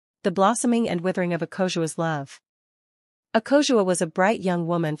The Blossoming and Withering of Akojua's Love. Akojua was a bright young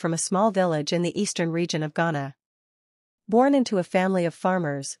woman from a small village in the eastern region of Ghana. Born into a family of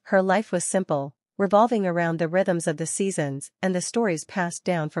farmers, her life was simple, revolving around the rhythms of the seasons and the stories passed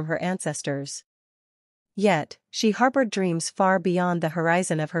down from her ancestors. Yet, she harbored dreams far beyond the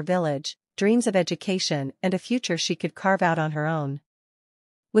horizon of her village, dreams of education and a future she could carve out on her own.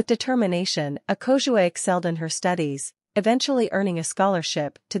 With determination, Akojua excelled in her studies, eventually earning a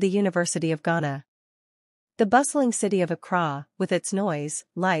scholarship to the University of Ghana. The bustling city of Accra, with its noise,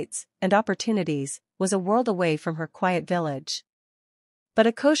 lights, and opportunities, was a world away from her quiet village. But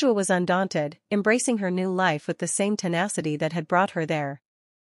Akojua was undaunted, embracing her new life with the same tenacity that had brought her there.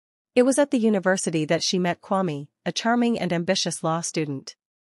 It was at the university that she met Kwame, a charming and ambitious law student.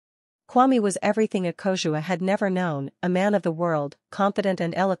 Kwame was everything Akojua had never known, a man of the world, confident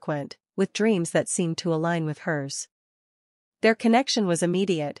and eloquent, with dreams that seemed to align with hers. Their connection was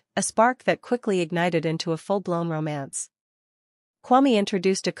immediate, a spark that quickly ignited into a full-blown romance. Kwame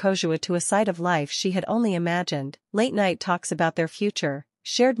introduced Akojua to a side of life she had only imagined, late-night talks about their future,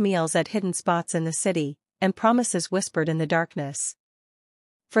 shared meals at hidden spots in the city, and promises whispered in the darkness.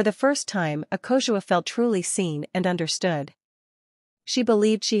 For the first time, Akojua felt truly seen and understood. She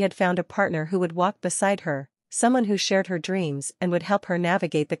believed she had found a partner who would walk beside her, someone who shared her dreams and would help her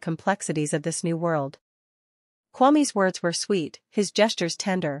navigate the complexities of this new world. Kwame's words were sweet, his gestures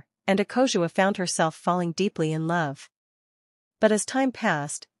tender, and Akojua found herself falling deeply in love. But as time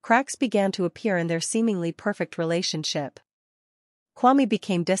passed, cracks began to appear in their seemingly perfect relationship. Kwame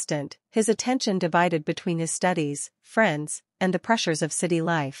became distant, his attention divided between his studies, friends, and the pressures of city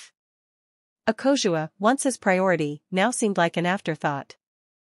life. Akojua, once his priority, now seemed like an afterthought.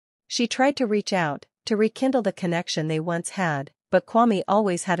 She tried to reach out, to rekindle the connection they once had, but Kwame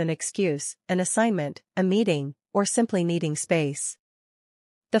always had an excuse, an assignment, a meeting, or simply needing space.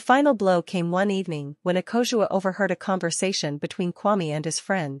 The final blow came one evening when Akojua overheard a conversation between Kwame and his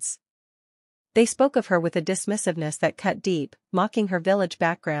friends. They spoke of her with a dismissiveness that cut deep, mocking her village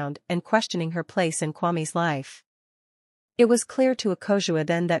background and questioning her place in Kwame's life. It was clear to Akojua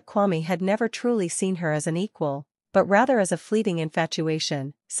then that Kwame had never truly seen her as an equal, but rather as a fleeting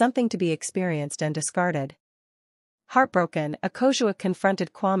infatuation, something to be experienced and discarded. Heartbroken, Akojua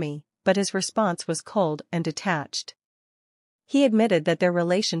confronted Kwame, but his response was cold and detached. He admitted that their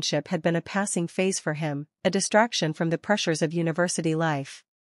relationship had been a passing phase for him, a distraction from the pressures of university life.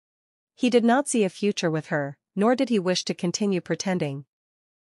 He did not see a future with her, nor did he wish to continue pretending.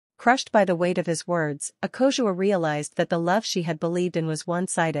 Crushed by the weight of his words, Akojua realized that the love she had believed in was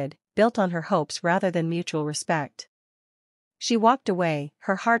one-sided, built on her hopes rather than mutual respect. She walked away,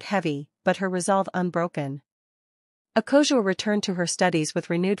 her heart heavy, but her resolve unbroken. Akojua returned to her studies with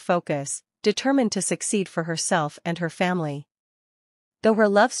renewed focus, determined to succeed for herself and her family. Though her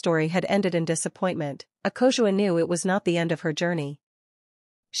love story had ended in disappointment, Akojua knew it was not the end of her journey.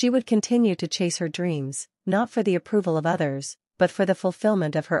 She would continue to chase her dreams, not for the approval of others, but for the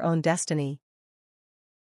fulfillment of her own destiny.